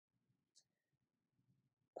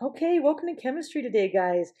Okay, welcome to chemistry today,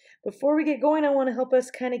 guys. Before we get going, I want to help us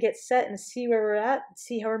kind of get set and see where we're at,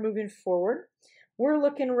 see how we're moving forward. We're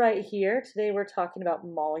looking right here. Today we're talking about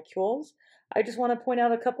molecules. I just want to point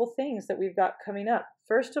out a couple things that we've got coming up.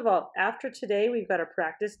 First of all, after today, we've got a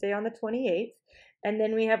practice day on the 28th, and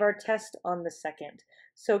then we have our test on the 2nd.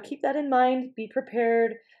 So keep that in mind, be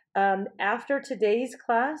prepared. After today's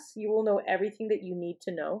class, you will know everything that you need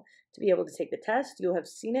to know to be able to take the test. You'll have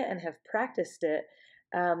seen it and have practiced it.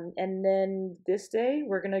 And then this day,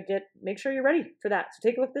 we're going to make sure you're ready for that. So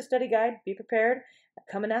take a look at the study guide, be prepared,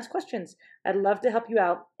 come and ask questions. I'd love to help you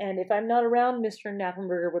out. And if I'm not around, Mr.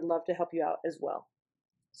 Knappenberger would love to help you out as well.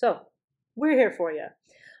 So we're here for you.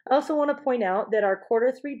 I also want to point out that our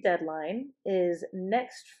Q3 deadline is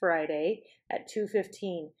next Friday at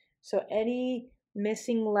 2:15. So any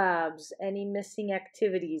missing labs, any missing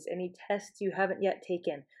activities, any tests you haven't yet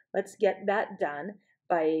taken, let's get that done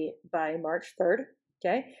by March 3rd.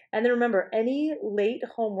 Okay, and then remember, any late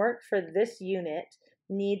homework for this unit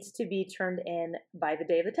needs to be turned in by the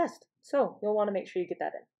day of the test. So you'll want to make sure you get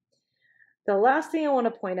that in. The last thing I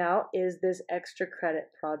want to point out is this extra credit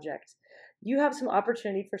project. You have some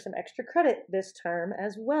opportunity for some extra credit this term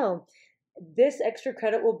as well. This extra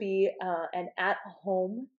credit will be an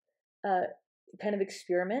at-home kind of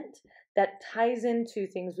experiment that ties into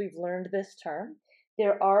things we've learned this term.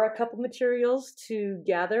 There are a couple materials to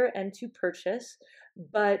gather and to purchase,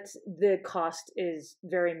 but the cost is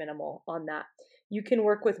very minimal on that. You can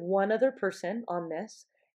work with one other person on this,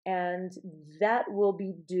 and that will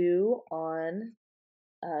be due on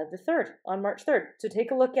the 3rd, on March 3rd. So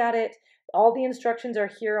take a look at it. All the instructions are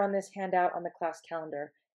here on this handout on the class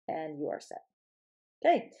calendar, and you are set.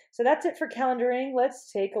 Okay, so that's it for calendaring. Let's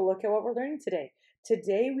take a look at what we're learning today.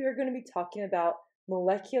 Today we are going to be talking about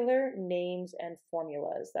molecular names and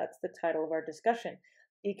formulas. That's the title of our discussion.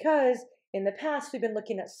 Because in the past we've been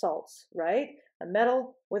looking at salts, right? A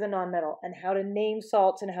metal with a nonmetal, and how to name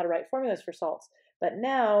salts and how to write formulas for salts. But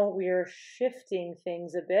now we are shifting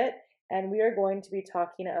things a bit, and we are going to be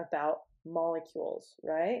talking about molecules,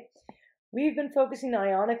 right? We've been focusing on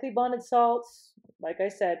ionically bonded salts. Like I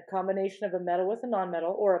said, combination of a metal with a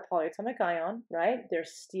nonmetal or a polyatomic ion, right? They're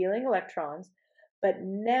stealing electrons. But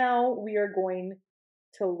now we are going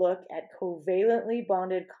to look at covalently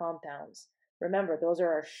bonded compounds. Remember, those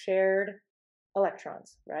are our shared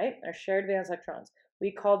electrons, right? Our shared valence electrons.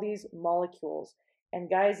 We call these molecules.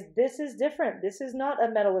 And guys, this is different. This is not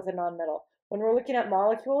a metal with a nonmetal. When we're looking at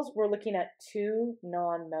molecules, we're looking at two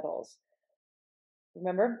nonmetals.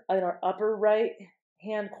 Remember, in our upper right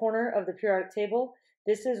hand corner of the periodic table,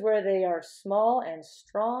 this is where they are small and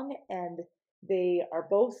strong, and they are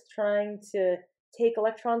both trying to take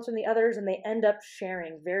electrons from the others, and they end up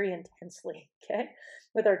sharing very intensely, okay,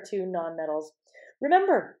 with our two nonmetals.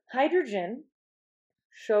 Remember, hydrogen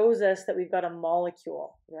shows us that we've got a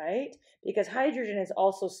molecule, right? Because hydrogen is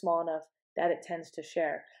also small enough that it tends to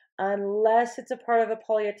share, unless it's a part of a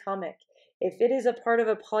polyatomic. If it is a part of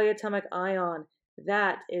a polyatomic ion,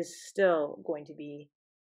 that is still going to be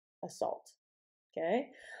a salt, okay?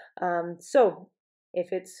 So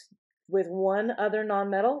if it's with one other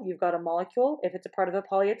nonmetal, you've got a molecule. If it's a part of a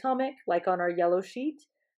polyatomic, like on our yellow sheet,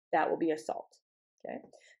 that will be a salt, okay?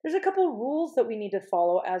 There's a couple rules that we need to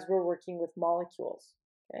follow as we're working with molecules,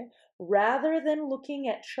 okay? Rather than looking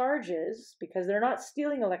at charges, because they're not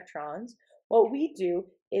stealing electrons, what we do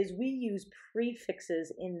is we use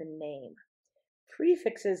prefixes in the name.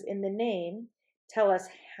 Prefixes in the name tell us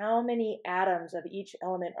how many atoms of each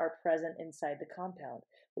element are present inside the compound,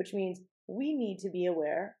 which means we need to be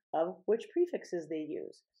aware of which prefixes they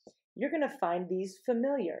use. You're going to find these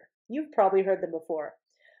familiar. You've probably heard them before.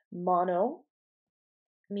 Mono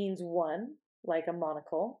means one, like a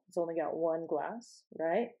monocle. It's only got one glass,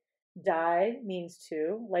 right? Di means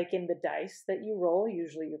two, like in the dice that you roll.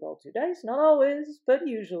 Usually you roll two dice, not always, but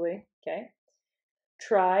usually, okay?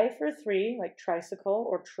 Tri for three, like tricycle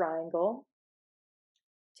or triangle.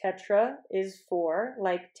 Tetra is four,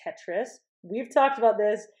 like Tetris. We've talked about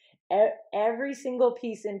this. Every single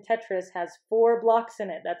piece in Tetris has 4 blocks in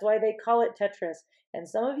it. That's why they call it Tetris. And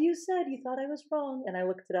some of you said you thought I was wrong, and I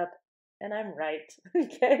looked it up, and I'm right.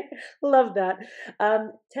 Okay, love that.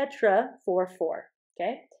 Tetra, 4, 4.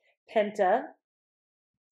 Okay, penta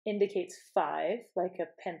indicates 5, like a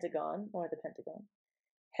pentagon or the pentagon.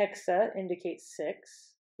 Hexa indicates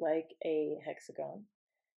 6, like a hexagon.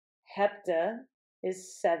 Hepta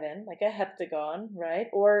is 7, like a heptagon, right?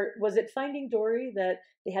 Or was it Finding Dory that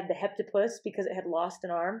they had the heptapus because it had lost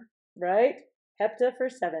an arm, right? Hepta for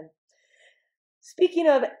 7. Speaking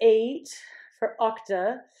of 8, for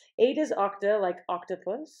octa, 8 is octa, like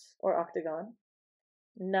octopus or octagon.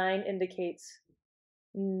 9 indicates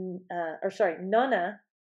nona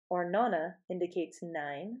or nona indicates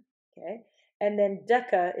 9, okay? And then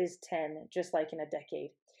deca is 10, just like in a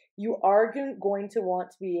decade. You are going to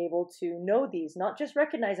want to be able to know these, not just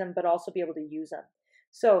recognize them, but also be able to use them.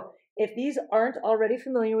 So if these aren't already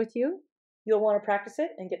familiar with you, you'll want to practice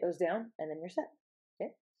it and get those down, and then you're set,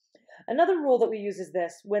 okay? Another rule that we use is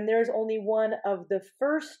this: when there's only one of the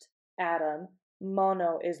first atom,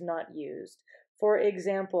 mono is not used. For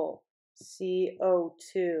example,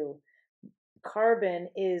 CO2. Carbon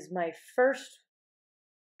is my first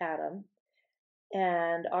atom,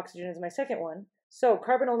 and oxygen is my second one. So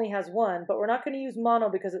carbon only has one, but we're not going to use mono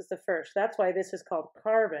because it's the first. That's why this is called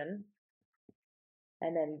carbon.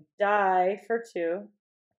 And then di for 2,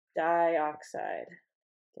 dioxide.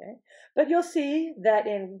 Okay, but you'll see that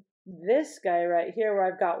in this guy right here where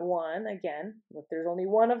I've got 1, again, if there's only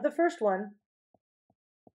one of the first one,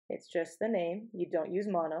 it's just the name. You don't use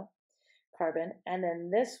mono, carbon. And then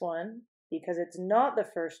this one, because it's not the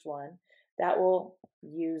first one, that will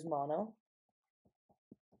use mono.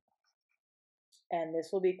 And this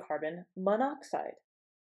will be carbon monoxide.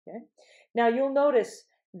 Okay. Now you'll notice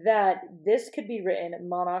that this could be written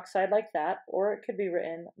monoxide like that, or it could be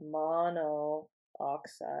written monoxide.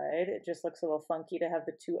 It just looks a little funky to have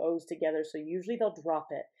the two O's together, so usually they'll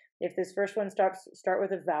drop it. If this first one start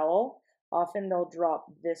with a vowel, often they'll drop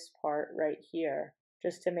this part right here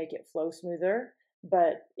just to make it flow smoother.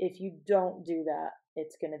 But if you don't do that,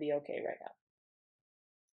 it's going to be okay right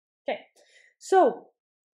now. Okay, so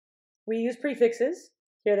we use prefixes.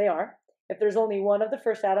 Here they are. If there's only one of the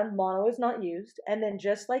first atom, mono is not used. And then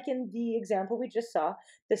just like in the example we just saw,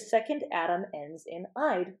 the second atom ends in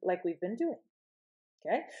 "ide," like we've been doing.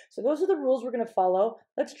 Okay, so those are the rules we're going to follow.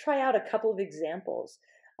 Let's try out a couple of examples.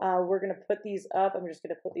 We're going to put these up. I'm just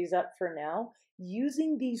going to put these up for now.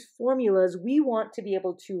 Using these formulas, we want to be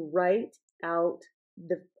able to write out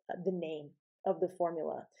the name of the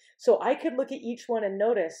formula. So I could look at each one and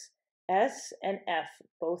notice S and F,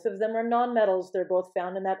 both of them are nonmetals. They're both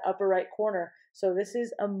found in that upper right corner. So this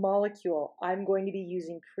is a molecule. I'm going to be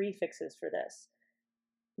using prefixes for this.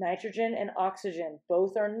 Nitrogen and oxygen,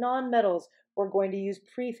 both are nonmetals. We're going to use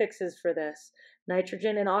prefixes for this.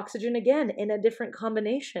 Nitrogen and oxygen, again, in a different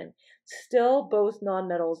combination. Still both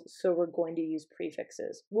nonmetals, so we're going to use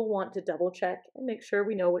prefixes. We'll want to double check and make sure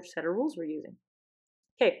we know which set of rules we're using.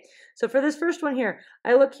 Okay, so for this first one here,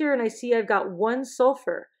 I look here and I see I've got 1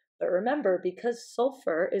 sulfur. But remember, because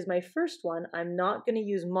sulfur is my first one, I'm not going to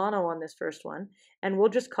use mono on this first one, and we'll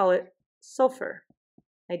just call it sulfur.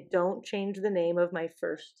 I don't change the name of my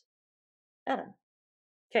first atom.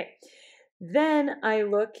 Okay, then I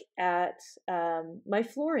look at my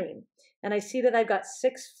fluorine, and I see that I've got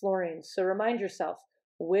 6 fluorines. So remind yourself,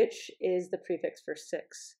 which is the prefix for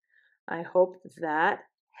 6? I hope that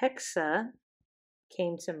hexa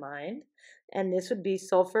came to mind, and this would be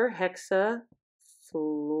sulfur hexafluoride.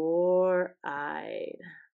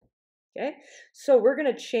 Okay, so we're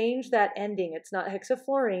going to change that ending. It's not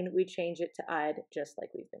hexafluorine, we change it to "ide," just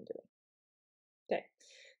like we've been doing. Okay,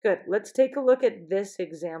 good. Let's take a look at this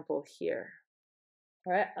example here.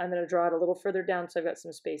 All right, I'm going to draw it a little further down so I've got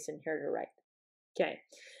some space in here to write. Okay,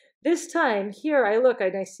 this time here I look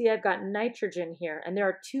and I see I've got nitrogen here, and there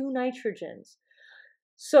are 2 nitrogens.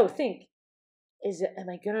 So think, am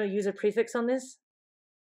I going to use a prefix on this?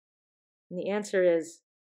 And the answer is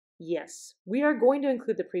yes. We are going to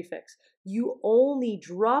include the prefix. You only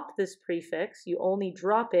drop this prefix, you only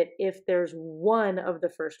drop it if there's one of the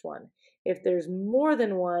first one. If there's more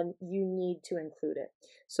than one, you need to include it.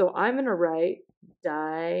 So I'm going to write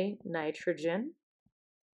dinitrogen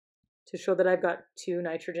to show that I've got 2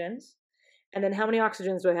 nitrogens. And then how many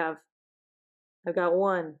oxygens do I have? I've got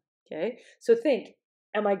 1. Okay, so think,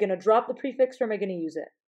 am I going to drop the prefix or am I going to use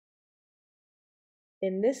it?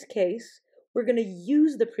 In this case, we're going to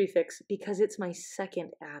use the prefix because it's my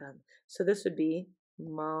second atom. So this would be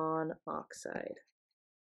monoxide.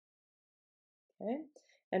 Okay,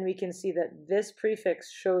 and we can see that this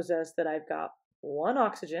prefix shows us that I've got 1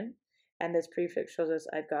 oxygen, and this prefix shows us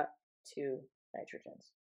I've got 2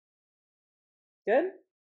 nitrogens. Good?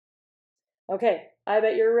 Okay, I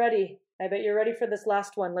bet you're ready. I bet you're ready for this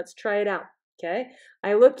last one. Let's try it out. Okay,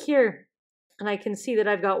 I look here and I can see that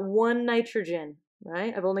I've got 1 nitrogen,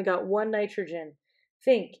 right? I've only got 1 nitrogen.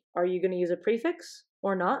 Think, are you going to use a prefix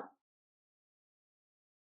or not?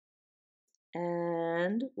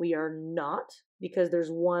 And we are not, because there's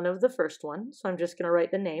 1 of the first one. So I'm just going to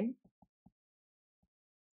write the name.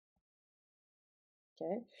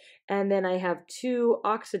 Okay, and then I have 2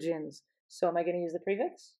 oxygens. So am I going to use the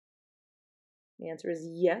prefix? The answer is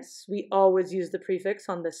yes. We always use the prefix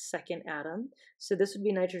on the second atom. So this would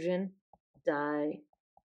be nitrogen dioxide.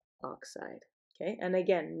 oxide. Okay, and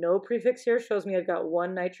again, no prefix here shows me I've got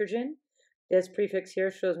 1 nitrogen. This prefix here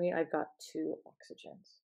shows me I've got 2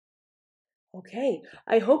 oxygens. Okay,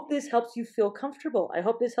 I hope this helps you feel comfortable. I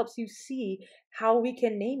hope this helps you see how we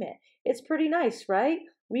can name it. It's pretty nice, right?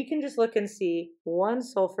 We can just look and see 1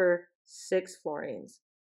 sulfur, 6 fluorines,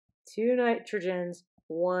 2 nitrogens,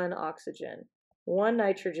 1 oxygen, 1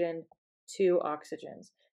 nitrogen, 2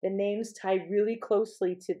 oxygens. The names tie really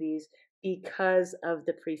closely to these because of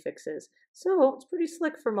the prefixes. So it's pretty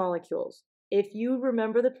slick for molecules. If you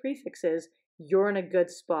remember the prefixes, you're in a good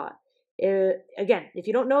spot. Again, if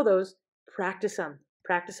you don't know those, practice them.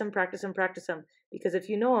 Practice them, practice them, practice them. Because if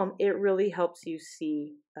you know them, it really helps you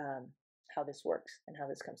see how this works and how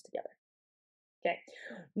this comes together. Okay.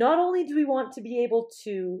 Not only do we want to be able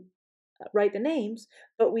to write the names,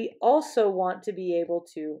 but we also want to be able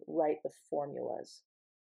to write the formulas.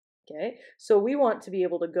 Okay. So we want to be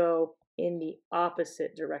able to go in the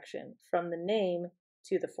opposite direction from the name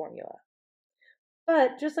to the formula.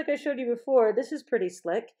 But just like I showed you before, this is pretty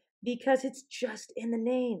slick because it's just in the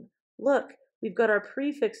name. Look, we've got our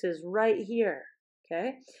prefixes right here.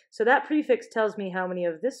 Okay. So that prefix tells me how many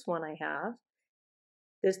of this one I have.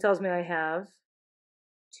 This tells me I have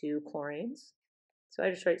 2 chlorines. So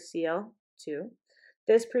I just write Cl2.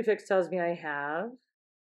 This prefix tells me I have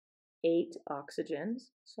 8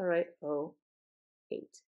 oxygens. So I write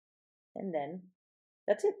O8. And then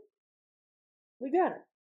that's it. We got it.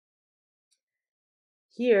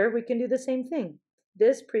 Here we can do the same thing.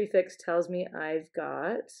 This prefix tells me I've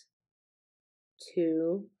got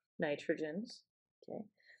 2 nitrogens. Okay.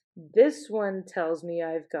 This one tells me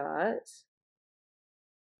I've got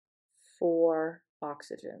 4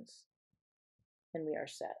 oxygens. And we are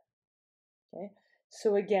set. Okay.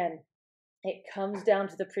 So again, it comes down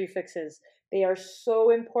to the prefixes. They are so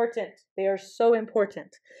important. They are so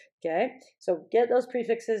important. Okay. So get those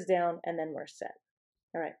prefixes down and then we're set.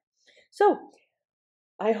 All right. So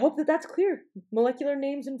I hope that that's clear. Molecular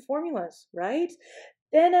names and formulas, right?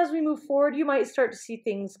 Then as we move forward, you might start to see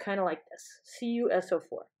things kind of like this.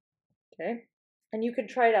 CuSO4. Okay. And you can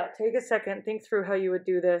try it out. Take a second, think through how you would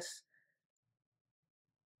do this.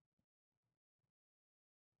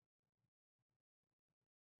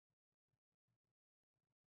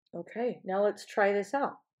 Okay, now let's try this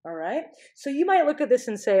out. All right. So you might look at this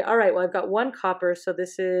and say, all right, well, I've got 1 copper. So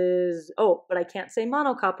this is, oh, but I can't say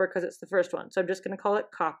monocopper because it's the first one. So I'm just going to call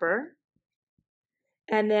it copper.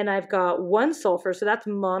 And then I've got 1 sulfur. So that's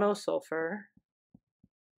monosulfur.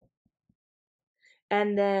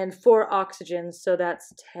 And then 4 oxygens. So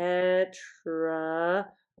that's tetraoxide,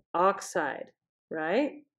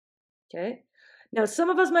 right? Okay. Now, some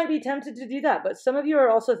of us might be tempted to do that, but some of you are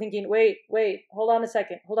also thinking, wait, hold on a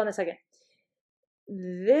second.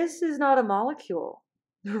 This is not a molecule,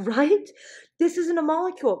 right? This isn't a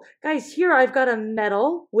molecule. Guys, here I've got a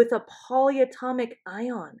metal with a polyatomic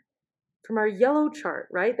ion from our yellow chart,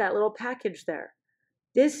 right? That little package there.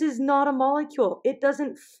 This is not a molecule. It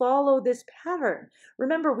doesn't follow this pattern.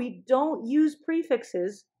 Remember, we don't use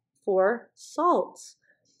prefixes for salts.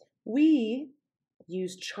 We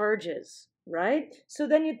use charges, right? So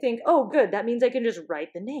then you'd think, oh, good, that means I can just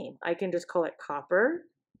write the name. I can just call it copper.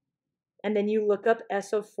 And then you look up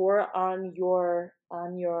SO4 on your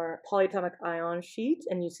polyatomic ion sheet,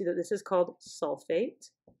 and you see that this is called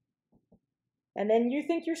sulfate. And then you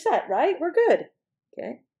think you're set, right? We're good.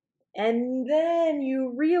 Okay. And then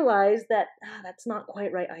you realize that that's not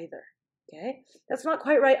quite right either. Okay. That's not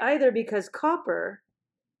quite right either because copper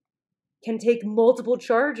can take multiple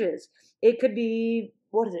charges. It could be,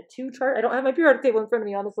 what is it, 2 charges? I don't have my periodic table in front of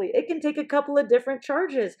me, honestly. It can take a couple of different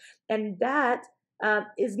charges. And that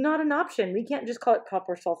is not an option. We can't just call it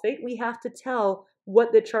copper sulfate. We have to tell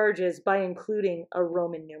what the charge is by including a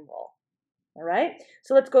Roman numeral. All right,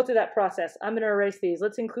 so let's go through that process. I'm going to erase these.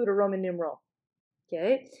 Let's include a Roman numeral.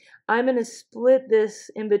 Okay, I'm going to split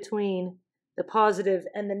this in between the positive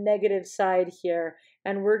and the negative side here,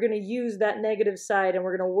 and we're going to use that negative side and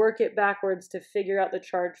we're going to work it backwards to figure out the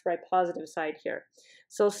charge for my positive side here.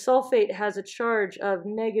 So sulfate has a charge of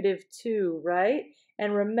 -2, right?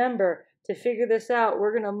 And remember, to figure this out,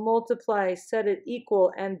 we're going to multiply, set it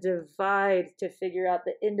equal, and divide to figure out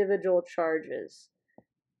the individual charges.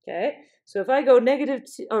 Okay, so if I go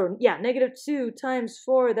 -2 times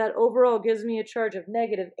 4, that overall gives me a charge of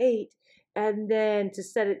 -8. And then to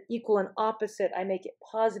set it equal and opposite, I make it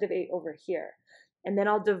 +8 over here. And then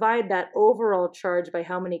I'll divide that overall charge by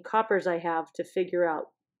how many coppers I have to figure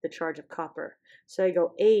out the charge of copper. So I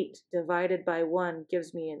go 8 divided by 1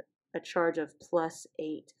 gives me a charge of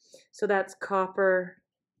 +8. So that's copper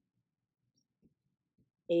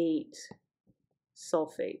 8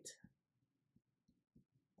 sulfate.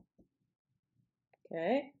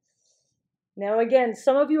 Okay. Now again,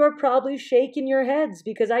 some of you are probably shaking your heads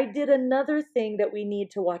because I did another thing that we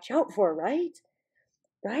need to watch out for, right?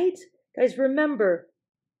 Right? Guys, remember,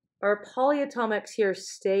 our polyatomics here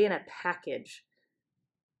stay in a package,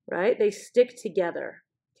 right? They stick together,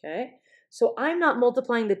 okay? So I'm not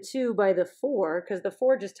multiplying the 2 by the 4 because the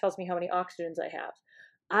 4 just tells me how many oxygens I have.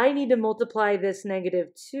 I need to multiply this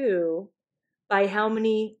 -2 by how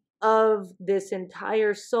many of this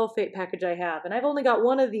entire sulfate package I have. And I've only got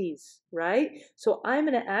one of these, right? So I'm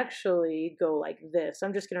going to actually go like this.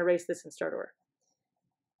 I'm just going to erase this and start over.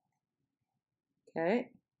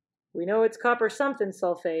 Okay. We know it's copper something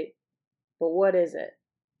sulfate, but what is it?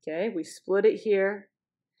 Okay. We split it here,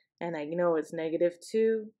 and I know it's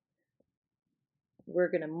 -2. We're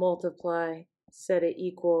going to multiply, set it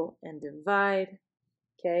equal, and divide.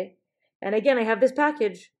 Okay. And again, I have this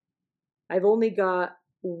package. I've only got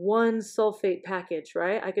one sulfate package,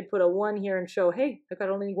 right? I could put a 1 here and show, hey, I've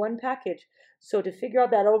got only one package. So to figure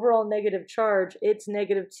out that overall negative charge, it's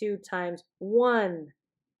 -2 times 1,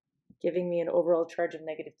 giving me an overall charge of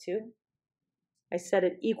 -2. I set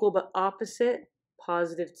it equal but opposite,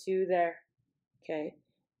 +2 there, okay?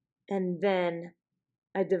 And then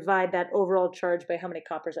I divide that overall charge by how many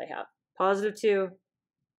coppers I have. +2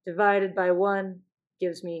 divided by 1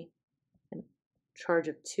 gives me a charge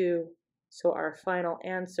of 2. So our final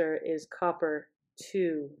answer is copper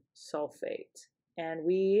 2 sulfate. And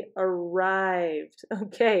we arrived.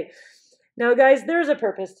 Okay. Now, guys, there's a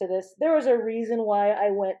purpose to this. There was a reason why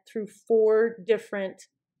I went through 4 different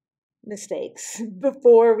mistakes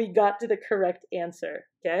before we got to the correct answer,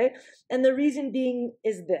 okay? And the reason being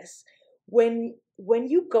is this. When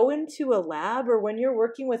you go into a lab or when you're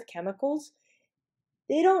working with chemicals,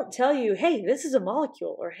 they don't tell you, hey, this is a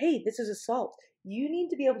molecule, or hey, this is a salt. You need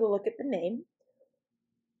to be able to look at the name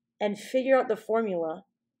and figure out the formula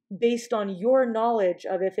based on your knowledge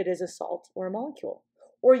of if it is a salt or a molecule.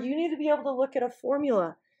 Or you need to be able to look at a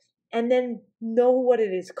formula and then know what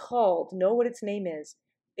it is called, know what its name is,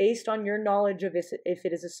 based on your knowledge of if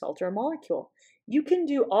it is a salt or a molecule. You can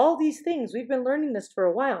do all these things. We've been learning this for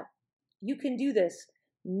a while. You can do this.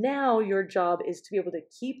 Now your job is to be able to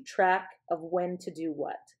keep track of when to do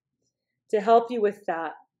what. To help you with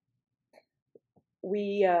that,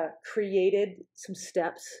 we created some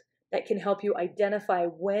steps that can help you identify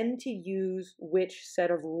when to use which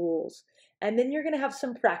set of rules. And then you're going to have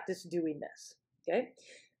some practice doing this, okay?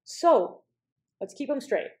 So let's keep them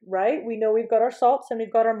straight, right? We know we've got our salts and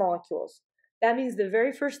we've got our molecules. That means the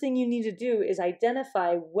very first thing you need to do is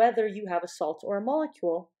identify whether you have a salt or a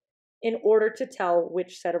molecule in order to tell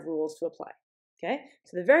which set of rules to apply, okay?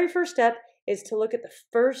 So the very first step is to look at the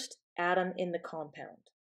first atom in the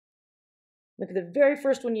compound. Look at the very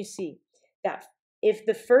first one you see. That if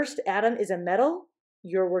the first atom is a metal,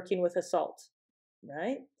 you're working with a salt,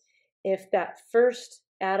 right? If that first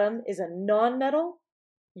atom is a non-metal,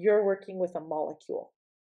 you're working with a molecule,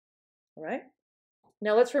 all right?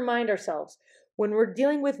 Now let's remind ourselves, when we're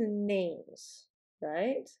dealing with names,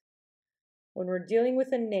 right? When we're dealing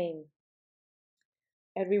with a name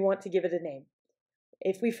and we want to give it a name,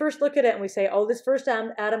 if we first look at it and we say, oh, this first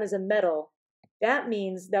atom is a metal, that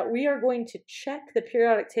means that we are going to check the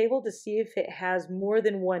periodic table to see if it has more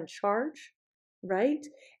than one charge, right?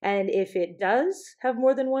 And if it does have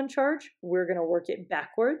more than one charge, we're going to work it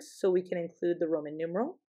backwards so we can include the Roman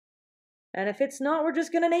numeral. And if it's not, we're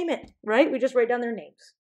just going to name it, right? We just write down their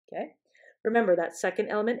names, okay? Remember, that second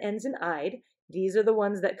element ends in "ide." These are the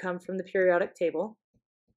ones that come from the periodic table,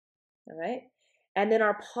 all right? And then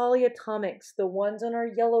our polyatomics, the ones on our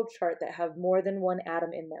yellow chart that have more than one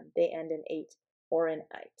atom in them, they end in "ate" or in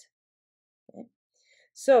 "ite." Okay?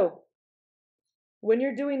 So when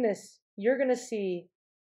you're doing this, you're going to see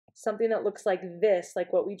something that looks like this,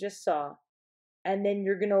 like what we just saw, and then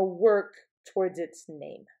you're going to work towards its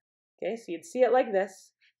name. Okay, so you'd see it like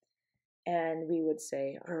this, and we would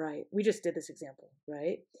say, all right, we just did this example,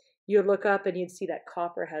 right? You'd look up and you'd see that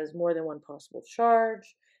copper has more than one possible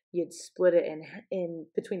charge. You'd split it in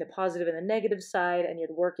between the positive and the negative side, and you'd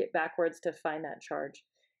work it backwards to find that charge.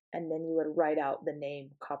 And then you would write out the name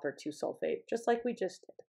copper 2 sulfate, just like we just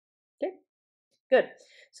did. Okay, good.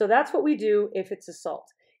 So that's what we do if it's a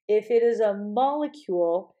salt. If it is a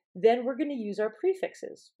molecule, then we're going to use our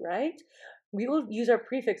prefixes, right? We will use our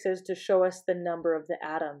prefixes to show us the number of the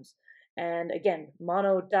atoms. And again,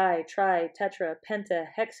 mono, di, tri, tetra, penta,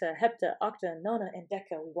 hexa, hepta, octa, nona, and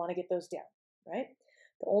deca. We want to get those down, right?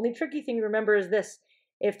 The only tricky thing to remember is this.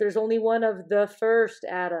 If there's only one of the first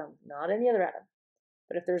atom, not any other atom,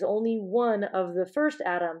 but if there's only one of the first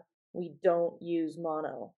atom, we don't use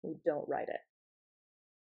mono. We don't write it.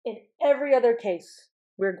 In every other case,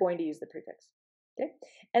 we're going to use the prefix. Okay,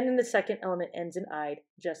 and then the second element ends in "ide,"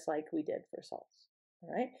 just like we did for salts.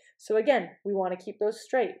 All right, so again, we want to keep those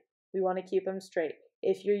straight. We want to keep them straight.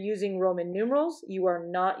 If you're using Roman numerals, you are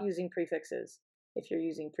not using prefixes. If you're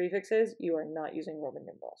using prefixes, you are not using Roman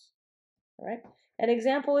numerals. All right, an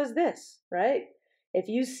example is this, right? If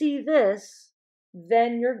you see this,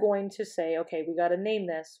 then you're going to say, okay, we got to name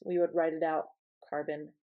this. We would write it out carbon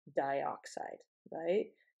dioxide, right?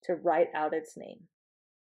 To write out its name.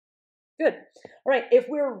 Good. All right, if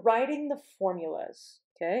we're writing the formulas,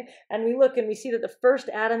 okay, and we look and we see that the first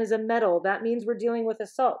atom is a metal, that means we're dealing with a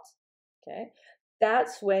salt, okay?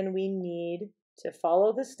 That's when we need to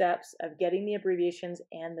follow the steps of getting the abbreviations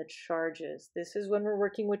and the charges. This is when we're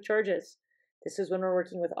working with charges. This is when we're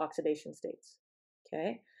working with oxidation states,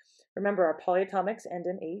 okay? Remember, our polyatomics end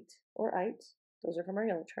in "ate" or "ite." Those are from our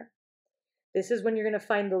yellow chart. This is when you're going to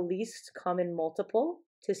find the least common multiple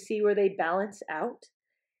to see where they balance out.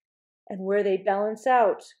 And where they balance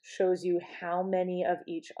out shows you how many of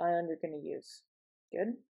each ion you're going to use.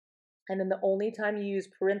 Good? And then the only time you use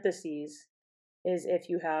parentheses is if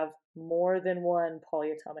you have more than one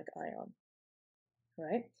polyatomic ion. All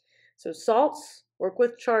right? So salts work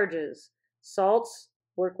with charges. Salts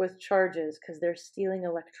work with charges because they're stealing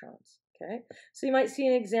electrons. Okay? So you might see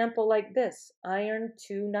an example like this, iron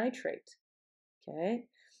 2 nitrate. Okay?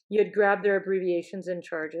 You'd grab their abbreviations and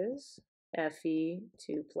charges.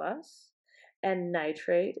 Fe2+, and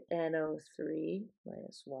nitrate, NO3 -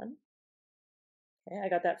 1. Okay, I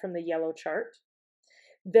got that from the yellow chart.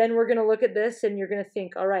 Then we're going to look at this and you're going to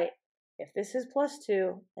think, all right, if this is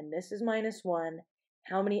 +2 and this is -1,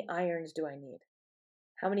 how many irons do I need?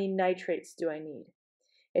 How many nitrates do I need?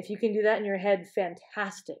 If you can do that in your head,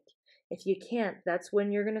 fantastic. If you can't, that's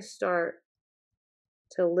when you're going to start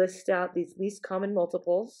to list out these least common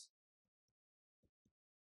multiples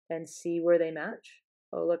and see where they match.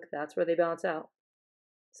 Oh, look, that's where they balance out.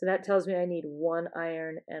 So that tells me I need 1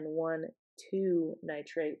 iron and 2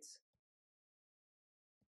 nitrates.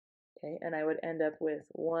 Okay, and I would end up with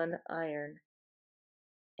 1 iron.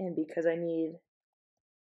 And because I need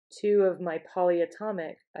 2 of my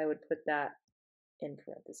polyatomic, I would put that in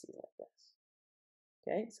parentheses like this.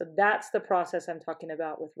 Okay, so that's the process I'm talking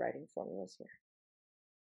about with writing formulas here.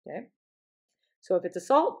 Okay. So if it's a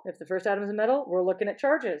salt, if the first atom is a metal, we're looking at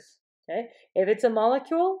charges, okay? If it's a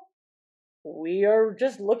molecule, we are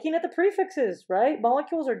just looking at the prefixes, right?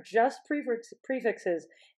 Molecules are just prefixes,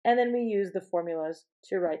 and then we use the formulas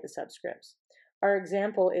to write the subscripts. Our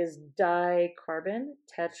example is dicarbon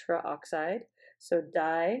tetraoxide. So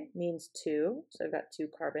di means 2, so I've got 2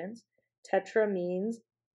 carbons. Tetra means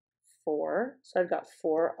 4, so I've got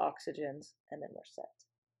 4 oxygens, and then we're set.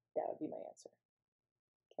 That would be my answer.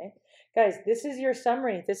 Okay, guys, this is your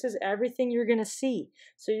summary. This is everything you're going to see.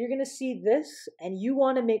 So you're going to see this, and you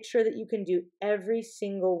want to make sure that you can do every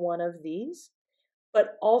single one of these,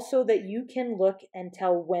 but also that you can look and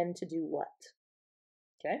tell when to do what.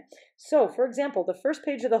 Okay, so for example, the first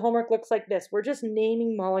page of the homework looks like this. We're just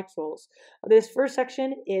naming molecules. This first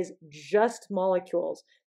section is just molecules.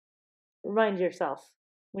 Remind yourself,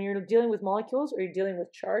 when you're dealing with molecules, are you dealing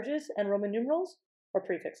with charges and Roman numerals or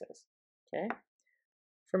prefixes? Okay.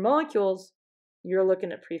 For molecules, you're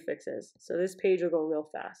looking at prefixes, so this page will go real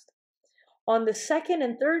fast. On the second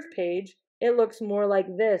and third page, it looks more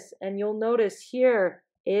like this, and you'll notice here,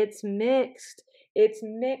 it's mixed. It's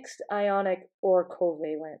mixed ionic or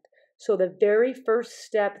covalent. So the very first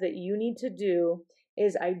step that you need to do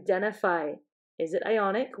is identify, is it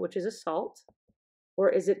ionic, which is a salt, or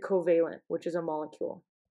is it covalent, which is a molecule?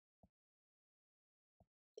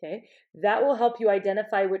 Okay, that will help you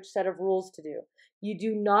identify which set of rules to do. You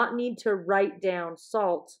do not need to write down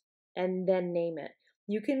salt and then name it.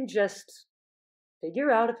 You can just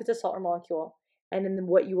figure out if it's a salt or molecule, and then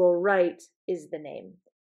what you will write is the name.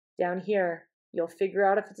 Down here, you'll figure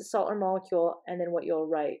out if it's a salt or molecule, and then what you'll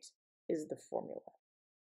write is the formula.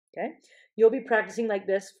 Okay, you'll be practicing like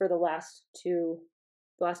this for the last two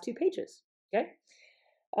pages. Okay,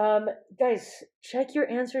 guys, check your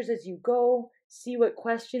answers as you go. See what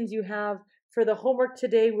questions you have. For the homework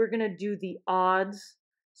today, we're going to do the odds.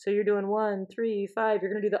 So you're doing 1, 3, 5.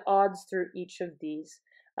 You're going to do the odds through each of these.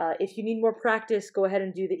 If you need more practice, go ahead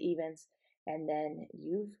and do the evens. And then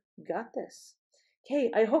you've got this.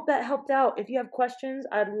 Okay, I hope that helped out. If you have questions,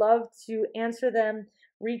 I'd love to answer them.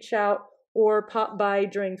 Reach out or pop by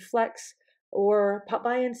during Flex or pop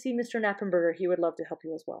by and see Mr. Knappenberger. He would love to help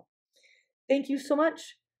you as well. Thank you so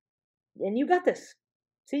much. And you got this.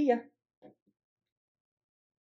 See ya.